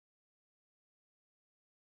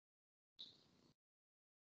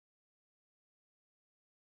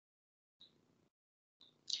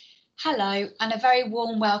Hello and a very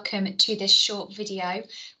warm welcome to this short video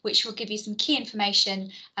which will give you some key information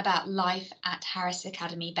about life at Harris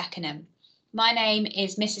Academy, Beckenham. My name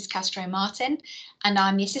is Mrs Castro Martin and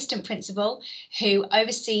I'm the Assistant Principal who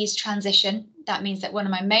oversees transition. That means that one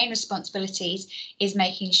of my main responsibilities is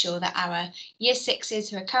making sure that our Year 6s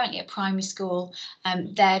who are currently at primary school,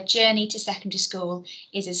 their journey to secondary school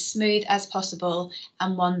is as smooth as possible,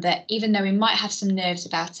 and one that, even though we might have some nerves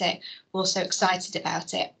about it, we're also excited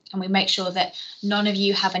about it. And we make sure that none of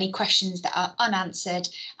you have any questions that are unanswered,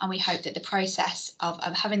 and we hope that the process of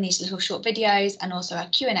having these little short videos and also our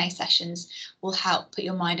Q&A sessions will help put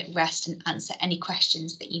your mind at rest and answer any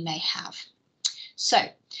questions that you may have. So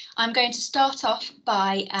I'm going to start off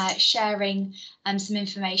by sharing some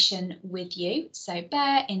information with you. So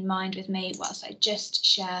bear in mind with me whilst I just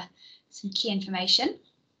share some key information.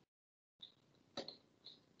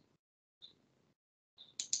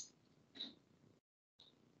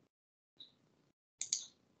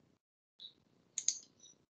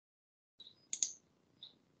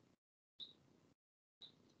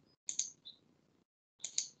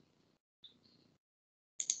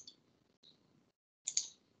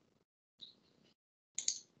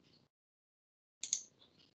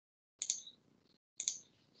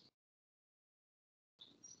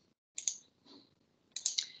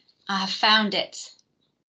 I have found it.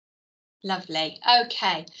 Lovely.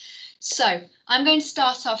 Okay, so I'm going to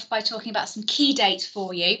start off by talking about some key dates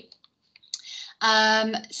for you.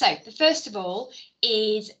 So the first of all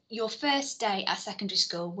is your first day at secondary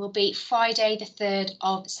school will be Friday the 3rd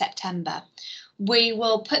of September. We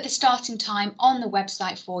will put the starting time on the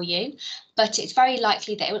website for you, but it's very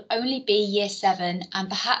likely that it will only be Year 7 and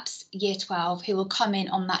perhaps Year 12 who will come in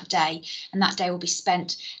on that day, and that day will be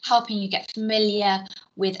spent helping you get familiar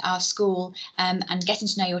with our school and getting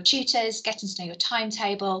to know your tutors, getting to know your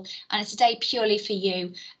timetable, and it's a day purely for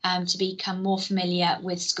you to become more familiar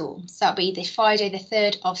with school. So that'll be the Friday the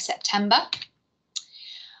 3rd of September.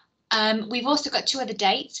 We've also got two other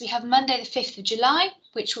dates. We have Monday the 5th of July,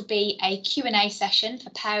 which will be a Q&A session for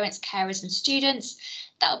parents, carers and students.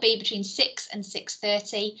 That'll be between 6 and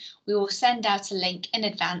 6:30. We will send out a link in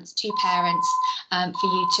advance to parents for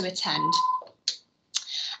you to attend.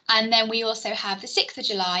 And then we also have the 6th of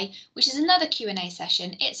July, which is another Q&A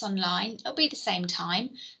session. It's online. It'll be the same time.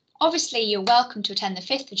 Obviously, you're welcome to attend the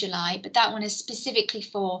 5th of July, but that one is specifically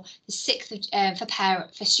for the 6th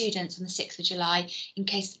of, for students on the 6th of July. In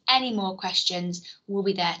case any more questions, we'll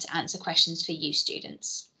be there to answer questions for you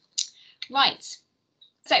students. Right,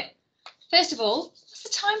 so first of all, what's the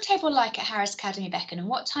timetable like at Harris Academy, Beckenham, and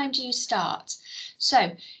what time do you start?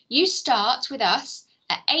 So you start with us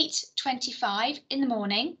at 8:25 in the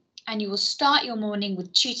morning, and you will start your morning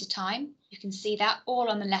with tutor time. You can see that all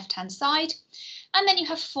on the left-hand side. And then you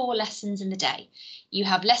have 4 lessons in the day. You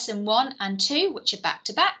have lesson 1 and 2, which are back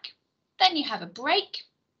to back. Then you have a break.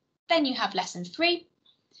 Then you have lesson 3.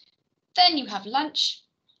 Then you have lunch.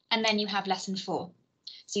 And then you have lesson 4.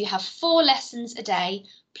 So you have 4 lessons a day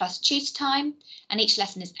plus tutor time, and each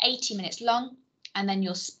lesson is 80 minutes long. And then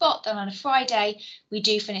you'll spot that on a Friday, we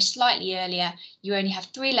do finish slightly earlier. You only have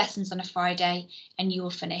 3 lessons on a Friday, and you will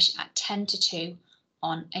finish at 10 to 2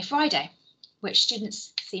 on a Friday, which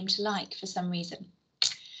students seem to like for some reason.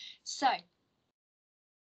 So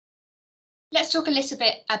let's talk a little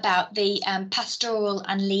bit about the pastoral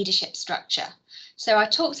and leadership structure. So I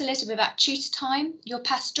talked a little bit about tutor time. Your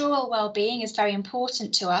pastoral well-being is very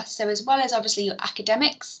important to us. So as well as obviously your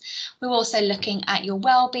academics, we're also looking at your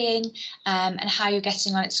well-being and how you're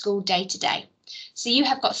getting on at school day to day. So you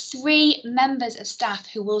have got 3 members of staff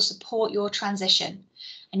who will support your transition,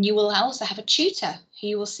 and you will also have a tutor who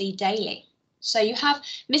you will see daily. So you have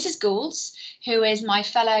Mrs Goulds, who is my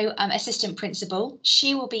fellow assistant principal.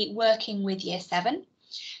 She will be working with Year 7.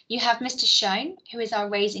 You have Mr Schoen, who is our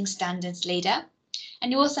raising standards leader.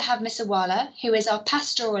 And you also have Miss Awala, who is our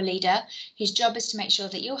pastoral leader, whose job is to make sure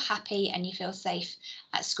that you're happy and you feel safe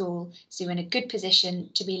at school, so you're in a good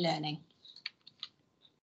position to be learning.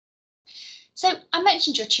 So I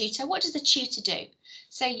mentioned your tutor. What does the tutor do?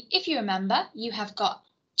 So if you remember, you have got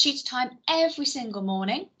tutor time every single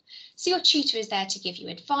morning. So your tutor is there to give you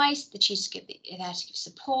advice, the tutor is there to give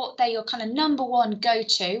support. They're your kind of #1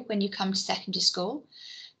 go-to when you come to secondary school.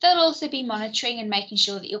 They'll also be monitoring and making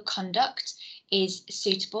sure that your conduct is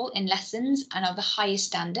suitable in lessons and of the highest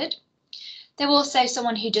standard. They're also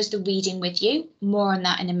someone who does the reading with you, more on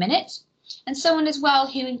that in a minute, and someone as well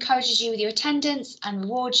who encourages you with your attendance and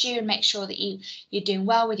rewards you and makes sure that you're doing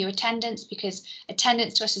well with your attendance, because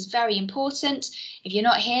attendance to us is very important. If you're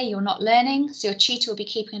not here, you're not learning, so your tutor will be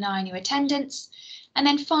keeping an eye on your attendance. And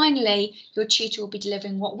then finally, your tutor will be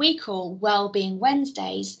delivering what we call Wellbeing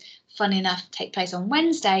Wednesdays fun enough, take place on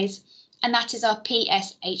Wednesdays, and that is our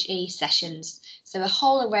PSHE sessions. So a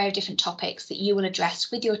whole array of different topics that you will address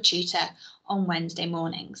with your tutor on Wednesday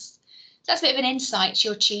mornings. So that's a bit of an insight to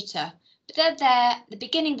your tutor, but they're there at the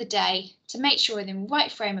beginning of the day to make sure you're in the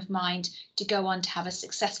right frame of mind to go on to have a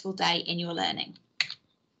successful day in your learning.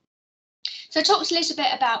 So I talked a little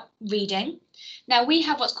bit about reading. Now we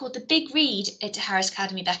have what's called the Big Read at Harris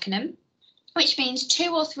Academy Beckenham, which means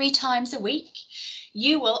 2 or 3 times a week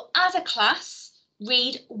you will, as a class,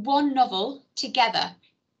 read one novel together.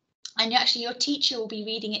 And actually your teacher will be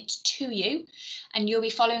reading it to you and you'll be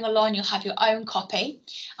following along, you'll have your own copy.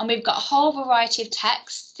 And we've got a whole variety of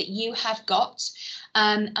texts that you have got.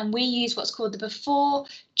 And we use what's called the before,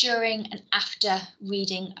 during and after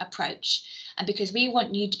reading approach. And because we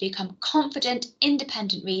want you to become confident,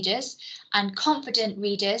 independent readers, and confident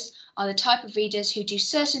readers are the type of readers who do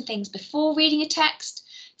certain things before reading a text,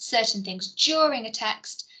 certain things during a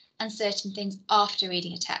text, and certain things after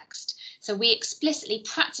reading a text. So we explicitly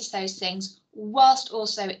practice those things whilst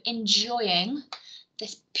also enjoying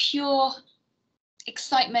this pure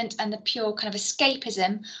excitement and the pure kind of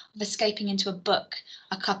escapism of escaping into a book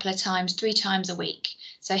a couple of times, 3 times a week.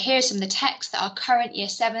 So here are some of the texts that our current Year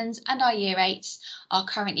 7s and our Year 8s are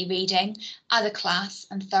currently reading as a class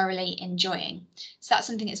and thoroughly enjoying. So that's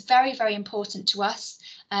something that's very, very important to us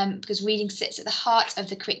because reading sits at the heart of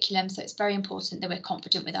the curriculum. So it's very important that we're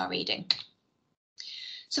confident with our reading.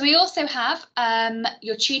 So we also have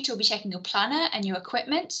your tutor will be checking your planner and your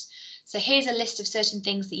equipment. So here's a list of certain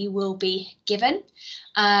things that you will be given.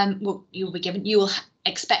 You will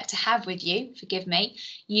expect to have with you, forgive me.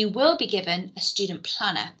 You will be given a student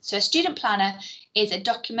planner. So a student planner is a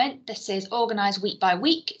document that is organised week by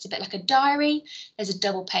week. It's a bit like a diary. There's a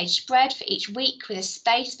double-page spread for each week with a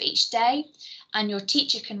space for each day. And your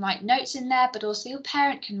teacher can write notes in there, but also your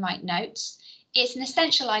parent can write notes. It's an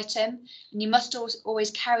essential item and you must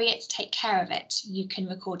always carry it to take care of it. You can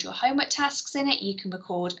record your homework tasks in it, you can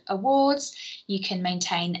record awards, you can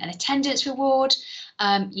maintain an attendance reward,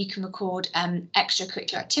 you can record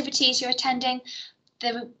extracurricular activities you're attending.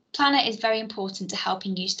 The planner is very important to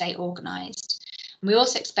helping you stay organised. We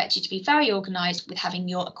also expect you to be very organised with having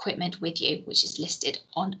your equipment with you, which is listed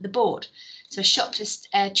on the board. So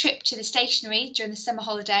a trip to the stationery during the summer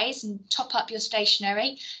holidays and top up your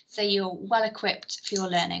stationery so you're well equipped for your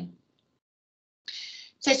learning.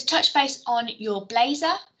 So to touch base on your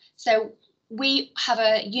blazer, so we have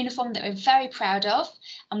a uniform that we're very proud of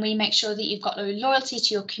and we make sure that you've got a loyalty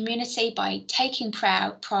to your community by taking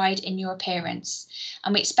pride in your appearance.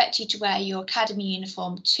 And we expect you to wear your academy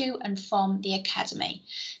uniform to and from the academy.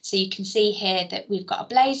 So you can see here that we've got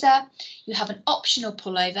a blazer, you have an optional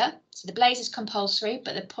pullover. So the blazer is compulsory,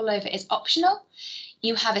 but the pullover is optional.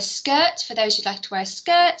 You have a skirt for those who'd like to wear a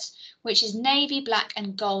skirt, which is navy, black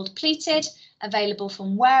and gold pleated, available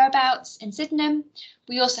from Whereabouts in Sydenham.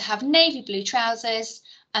 We also have navy blue trousers,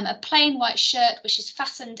 a plain white shirt, which is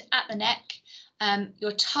fastened at the neck.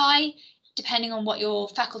 Your tie, depending on what your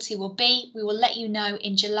faculty will be, we will let you know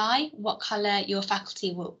in July what colour your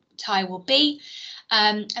faculty tie will be.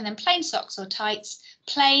 And then plain socks or tights,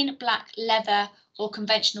 plain black leather or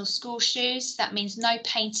conventional school shoes. That means no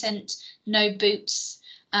patent, no boots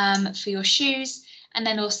for your shoes. And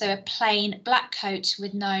then also a plain black coat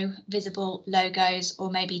with no visible logos or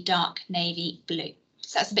maybe dark navy blue.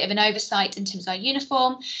 So that's a bit of an oversight in terms of our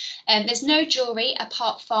uniform. There's no jewellery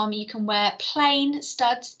apart from you can wear plain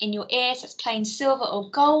studs in your ears. That's plain silver or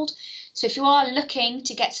gold. So if you are looking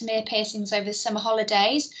to get some ear piercings over the summer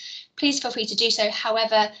holidays, please feel free to do so.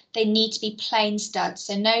 However, they need to be plain studs.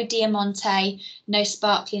 So no diamante, no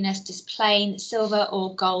sparkliness, just plain silver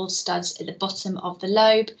or gold studs at the bottom of the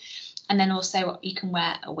lobe. And then also you can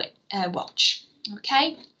wear a watch.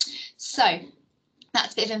 OK, so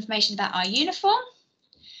that's a bit of information about our uniform.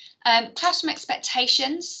 Classroom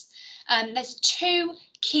expectations. There's 2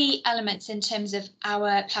 key elements in terms of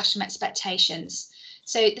our classroom expectations.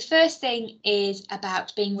 So the first thing is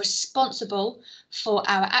about being responsible for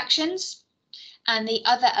our actions. And the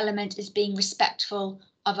other element is being respectful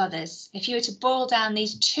of others. If you were to boil down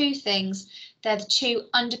these 2 things, they're the 2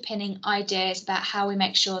 underpinning ideas about how we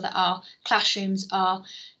make sure that our classrooms are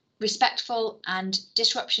respectful and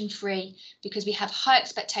disruption free, because we have high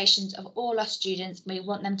expectations of all our students. We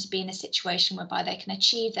want them to be in a situation whereby they can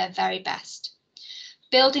achieve their very best.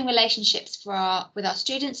 Building relationships with our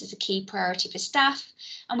students is a key priority for staff,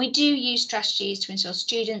 and we do use strategies to ensure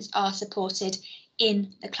students are supported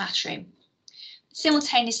in the classroom.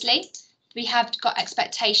 Simultaneously, we have got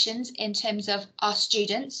expectations in terms of our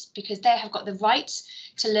students, because they have got the right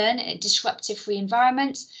to learn in a disruptive-free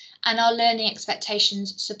environment, and our learning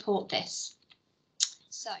expectations support this.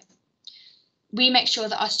 So we make sure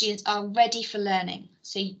that our students are ready for learning.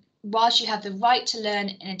 So whilst you have the right to learn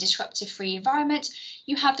in a disruptive-free environment,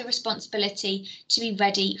 you have the responsibility to be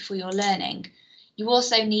ready for your learning. You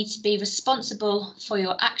also need to be responsible for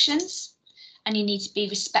your actions, and you need to be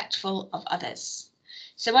respectful of others.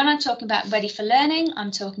 So when I'm talking about ready for learning,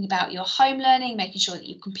 I'm talking about your home learning, making sure that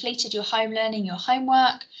you've completed your home learning, your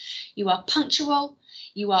homework, you are punctual,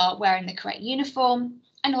 you are wearing the correct uniform,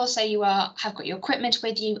 and also you have got your equipment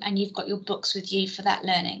with you and you've got your books with you for that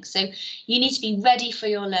learning. So you need to be ready for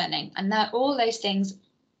your learning, and that all those things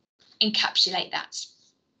encapsulate that.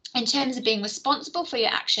 In terms of being responsible for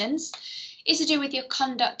your actions, is to do with your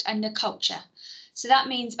conduct and your culture. So that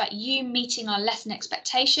means about you meeting our lesson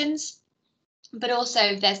expectations, but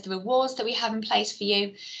also there's the rewards that we have in place for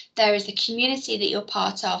you. There is the community that you're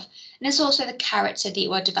part of, and it's also the character that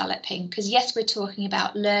you are developing, because yes, we're talking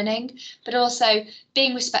about learning, but also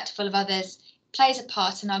being respectful of others plays a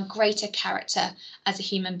part in our greater character as a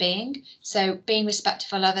human being. So being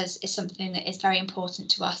respectful of others is something that is very important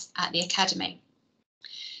to us at the Academy.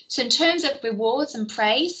 So in terms of rewards and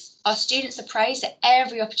praise, our students are praised at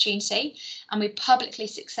every opportunity, and we publicly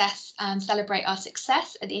celebrate our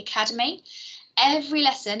success at the Academy. Every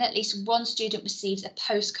lesson, at least one student receives a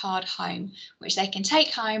postcard home, which they can take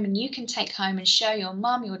home, and you can take home and show your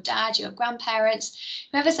mum, your dad, your grandparents,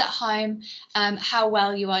 whoever's at home, how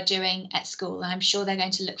well you are doing at school. And I'm sure they're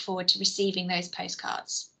going to look forward to receiving those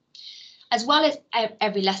postcards. As well as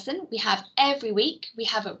every lesson, every week we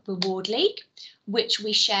have a reward league, which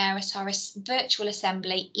we share at our virtual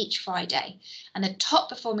assembly each Friday. And the top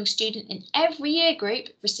performing student in every year group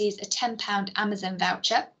receives a £10 Amazon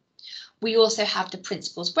voucher. We also have the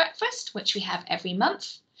Principal's Breakfast, which we have every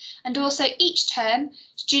month. And also each term,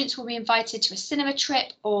 students will be invited to a cinema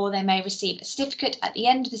trip, or they may receive a certificate at the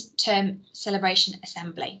end of the term celebration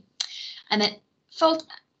assembly. And then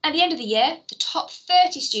at the end of the year, the top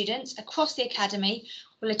 30 students across the Academy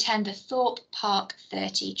will attend the Thorpe Park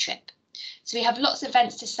 30 trip. So we have lots of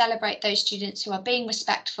events to celebrate those students who are being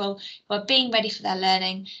respectful, who are being ready for their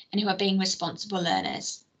learning, and who are being responsible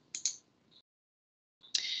learners.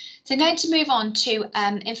 So I'm going to move on to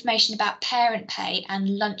information about parent pay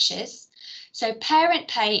and lunches. So parent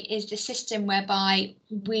pay is the system whereby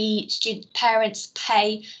parents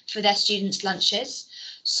pay for their students' lunches.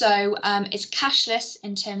 So it's cashless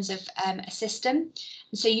in terms of a system.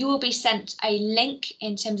 And so you will be sent a link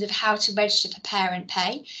in terms of how to register for parent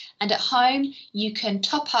pay. And at home, you can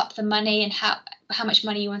top up the money and how much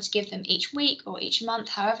money you want to give them each week or each month,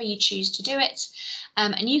 however you choose to do it.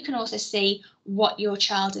 And you can also see what your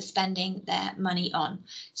child is spending their money on.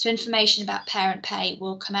 So information about parent pay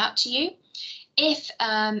will come out to you. If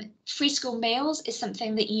free school meals is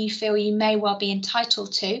something that you feel you may well be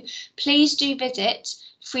entitled to, please do visit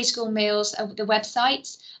Free School Meals, the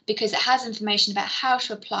website, because it has information about how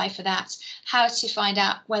to apply for that, how to find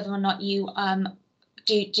out whether or not you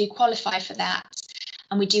do qualify for that.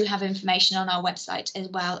 And we do have information on our website as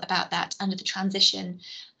well about that under the transition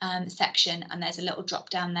section, and there's a little drop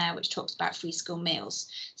down there which talks about free school meals.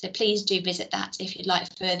 So please do visit that if you'd like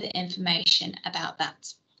further information about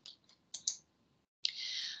that.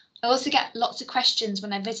 I also get lots of questions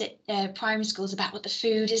when I visit primary schools about what the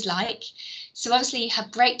food is like. So obviously you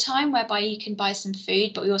have break time whereby you can buy some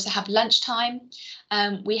food, but we also have lunchtime.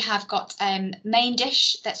 We have got main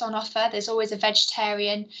dish that's on offer. There's always a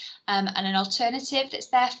vegetarian and an alternative that's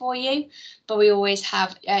there for you. But we always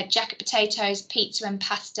have jacket potatoes, pizza and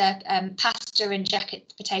pasta. Pasta and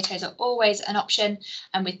jacket potatoes are always an option,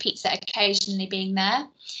 and with pizza occasionally being there.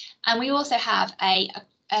 And we also have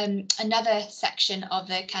another section of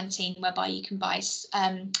the canteen whereby you can buy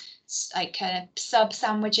sub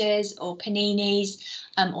sandwiches or paninis,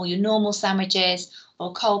 or your normal sandwiches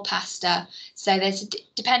or cold pasta. So there's,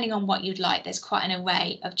 depending on what you'd like, there's quite an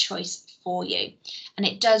array of choice for you. And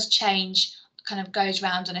it does change, kind of goes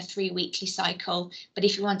round on a 3-weekly cycle. But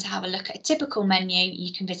if you want to have a look at a typical menu,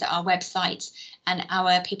 you can visit our website, and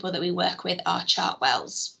our people that we work with are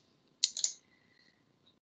Chartwells.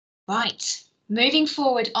 Right. Moving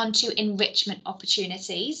forward onto enrichment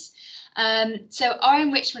opportunities. So our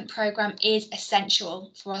enrichment programme is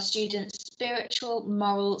essential for our students' spiritual,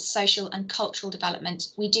 moral, social and cultural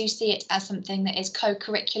development. We do see it as something that is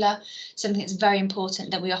co-curricular, something that's very important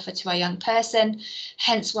that we offer to our young person,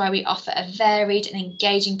 hence why we offer a varied and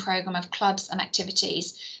engaging programme of clubs and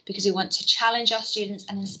activities, because we want to challenge our students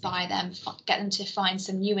and inspire them, get them to find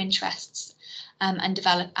some new interests and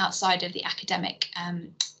develop outside of the academic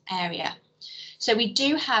area. So we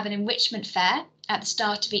do have an enrichment fair at the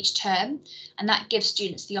start of each term, and that gives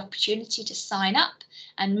students the opportunity to sign up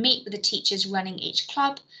and meet with the teachers running each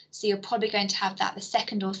club. So you're probably going to have that the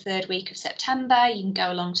 2nd or 3rd week of September. You can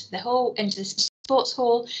go along to the hall, into the sports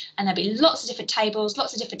hall, and there'll be lots of different tables,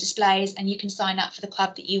 lots of different displays, and you can sign up for the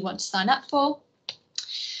club that you want to sign up for.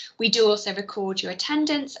 We do also record your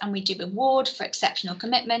attendance, and we do reward for exceptional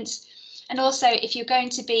commitments. And also, if you're going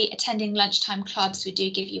to be attending lunchtime clubs, we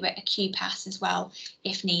do give you a Q pass as well,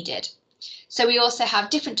 if needed. So we also have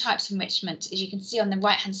different types of enrichment. As you can see on the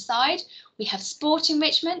right-hand side, we have sport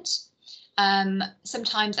enrichment.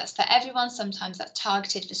 Sometimes that's for everyone, sometimes that's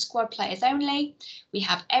targeted for squad players only. We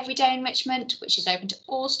have everyday enrichment, which is open to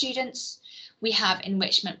all students. We have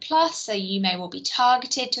Enrichment Plus, so you may well be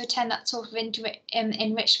targeted to attend that sort of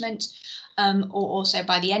enrichment, or also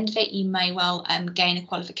by the end of it, you may well gain a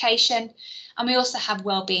qualification. And we also have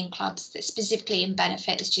wellbeing clubs that specifically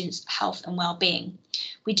benefit the students' health and wellbeing.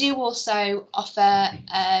 We do also offer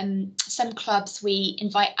some clubs, we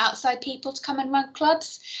invite outside people to come and run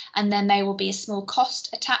clubs, and then there will be a small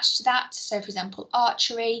cost attached to that. So, for example,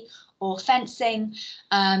 archery or fencing.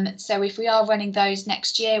 So if we are running those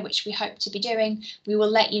next year, which we hope to be doing, we will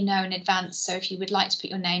let you know in advance. So if you would like to put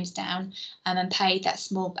your names down and pay that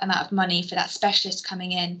small amount of money for that specialist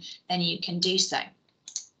coming in, then you can do so.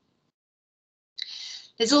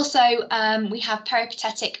 There's also, we have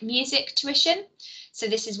peripatetic music tuition. So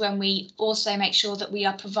this is when we also make sure that we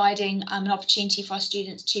are providing an opportunity for our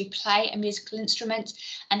students to play a musical instrument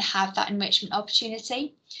and have that enrichment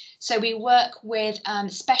opportunity. So we work with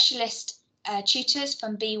specialist tutors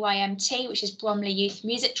from BYMT, which is Bromley Youth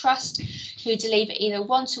Music Trust, who deliver either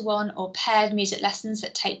one-to-one or paired music lessons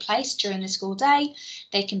that take place during the school day.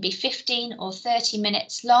 They can be 15 or 30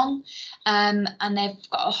 minutes long, and they've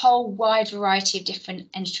got a whole wide variety of different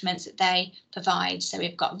instruments that they provide. So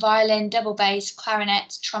we've got violin, double bass,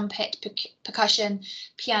 clarinet, trumpet, percussion,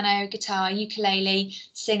 piano, guitar, ukulele,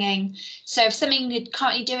 singing. So if something you're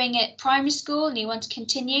currently doing at primary school and you want to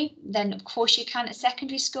continue, then of course you can at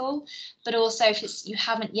secondary school. But also if you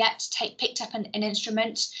haven't yet picked up an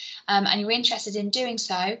instrument and you're interested in doing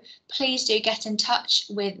so, please do get in touch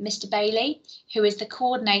with Mr. Bailey, who is the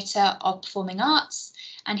coordinator of performing arts,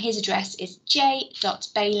 and his address is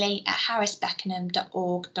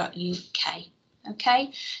j.bailey@harrisbeckenham.org.uk.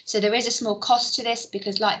 Okay, so there is a small cost to this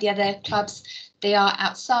because, like the other clubs, they are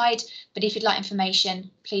outside, but if you'd like information,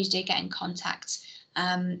 please do get in contact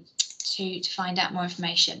to find out more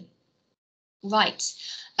information. Right,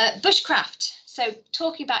 bushcraft. So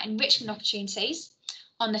talking about enrichment opportunities,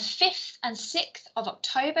 on the 5th and 6th of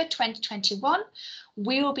October 2021,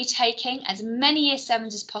 we will be taking as many Year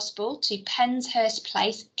 7s as possible to Penshurst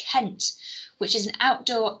Place, Kent, which is an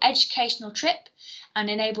outdoor educational trip and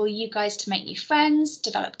enable you guys to make new friends,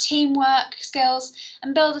 develop teamwork skills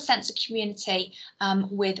and build a sense of community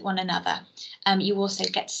with one another. You also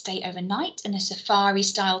get to stay overnight in a safari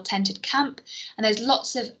style tented camp, and there's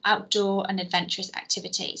lots of outdoor and adventurous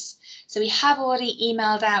activities. So we have already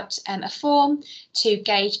emailed out a form to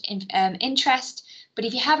gauge interest, but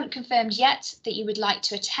if you haven't confirmed yet that you would like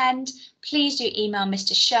to attend, please do email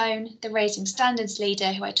Mr. Schoen, the Raising Standards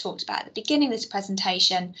leader who I talked about at the beginning of this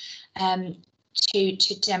presentation,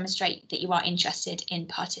 to demonstrate that you are interested in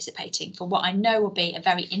participating for what I know will be a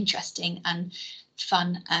very interesting and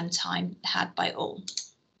fun time had by all.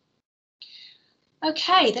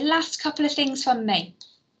 Okay, the last couple of things from me.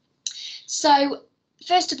 So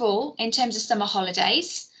first of all, in terms of summer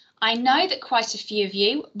holidays, I know that quite a few of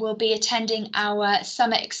you will be attending our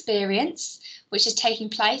summer experience, which is taking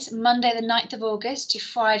place Monday the 9th of August to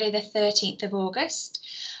Friday the 13th of August.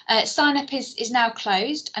 Sign up is now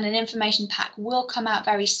closed and an information pack will come out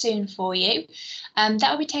very soon for you.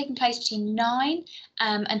 That will be taking place between 9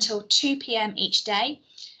 until 2 p.m. each day.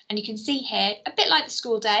 And you can see here, a bit like the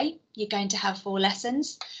school day, you're going to have 4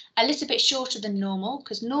 lessons, a little bit shorter than normal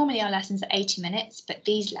because normally our lessons are 80 minutes, but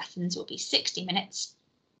these lessons will be 60 minutes.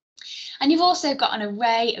 And you've also got an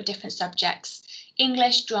array of different subjects: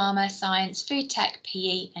 English, drama, science, food tech,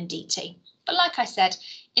 PE and DT. But like I said,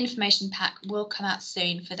 information pack will come out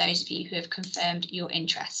soon for those of you who have confirmed your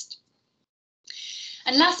interest.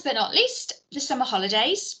 And last but not least, the summer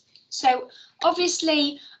holidays. So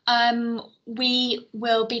obviously we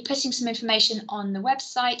will be putting some information on the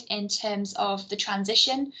website in terms of the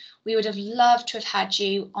transition. We would have loved to have had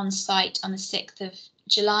you on site on the 6th of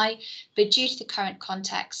July, but due to the current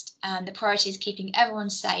context and the priority is keeping everyone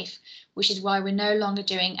safe, which is why we're no longer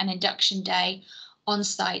doing an induction day on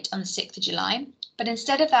site on the 6th of July. But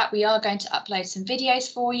instead of that, we are going to upload some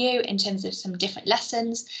videos for you in terms of some different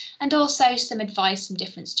lessons and also some advice from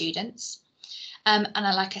different students. And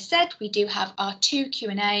like I said, we do have our 2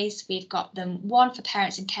 Q&As. We've got them, one for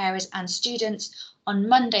parents and carers and students on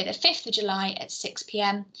Monday the 5th of July at 6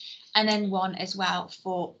 p.m. and then one as well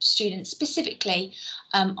for students specifically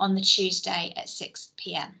on the Tuesday at 6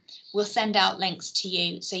 p.m. We'll send out links to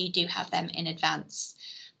you so you do have them in advance.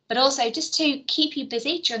 But also, just to keep you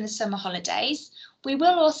busy during the summer holidays, we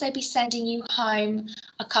will also be sending you home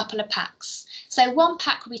a couple of packs. So one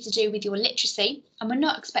pack will be to do with your literacy, and we're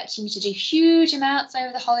not expecting you to do huge amounts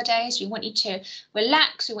over the holidays. We want you to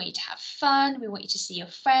relax, we want you to have fun, we want you to see your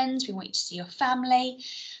friends, we want you to see your family.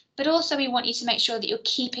 But also we want you to make sure that you're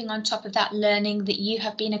keeping on top of that learning that you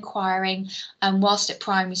have been acquiring whilst at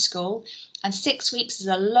primary school. And 6 weeks is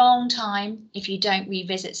a long time if you don't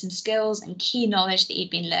revisit some skills and key knowledge that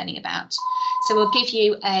you've been learning about. So we'll give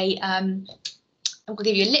you a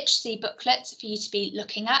literacy booklet for you to be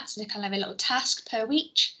looking at, so kind of a little task per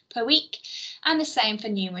week, and the same for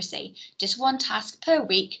numeracy, just one task per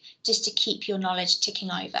week, just to keep your knowledge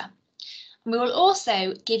ticking over. And we will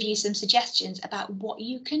also give you some suggestions about what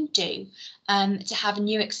you can do to have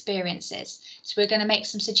new experiences. So we're going to make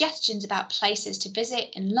some suggestions about places to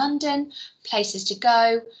visit in London, places to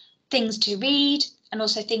go, things to read, and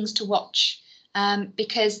also things to watch,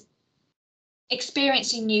 because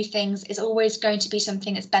experiencing new things is always going to be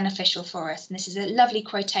something that's beneficial for us. And this is a lovely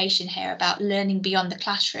quotation here about learning beyond the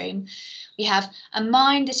classroom. We have, a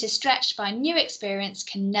mind that is stretched by new experience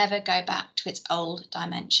can never go back to its old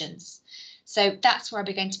dimensions. So that's where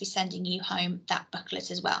we're going to be sending you home that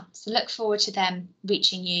booklet as well. So look forward to them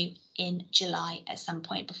reaching you in July at some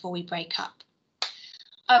point before we break up.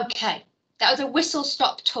 Okay, that was a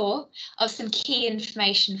whistle-stop tour of some key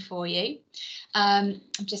information for you. I'm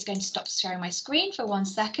just going to stop sharing my screen for 1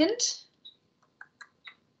 second.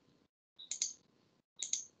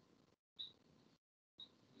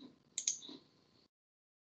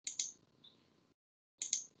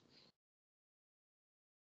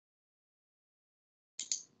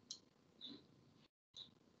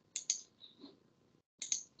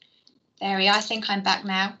 There we are, I think I'm back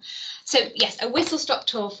now. So yes, a whistle-stop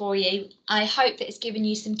tour for you. I hope that it's given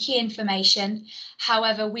you some key information.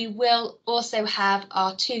 However, we will also have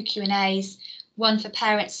our 2 Q&As, one for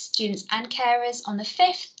parents, students and carers on the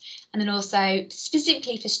 5th, and then also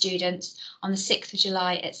specifically for students on the 6th of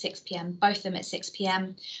July at 6 p.m, both of them at 6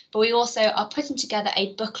 p.m. But we also are putting together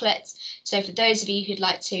a booklet. So for those of you who'd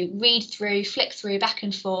like to read through, flick through back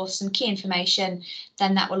and forth some key information,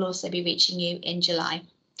 then that will also be reaching you in July.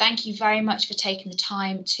 Thank you very much for taking the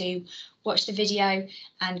time to watch the video,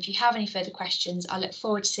 and if you have any further questions, I look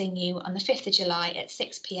forward to seeing you on the 5th of July at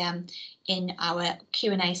 6 p.m. in our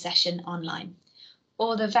Q&A session online.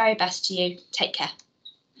 All the very best to you. Take care.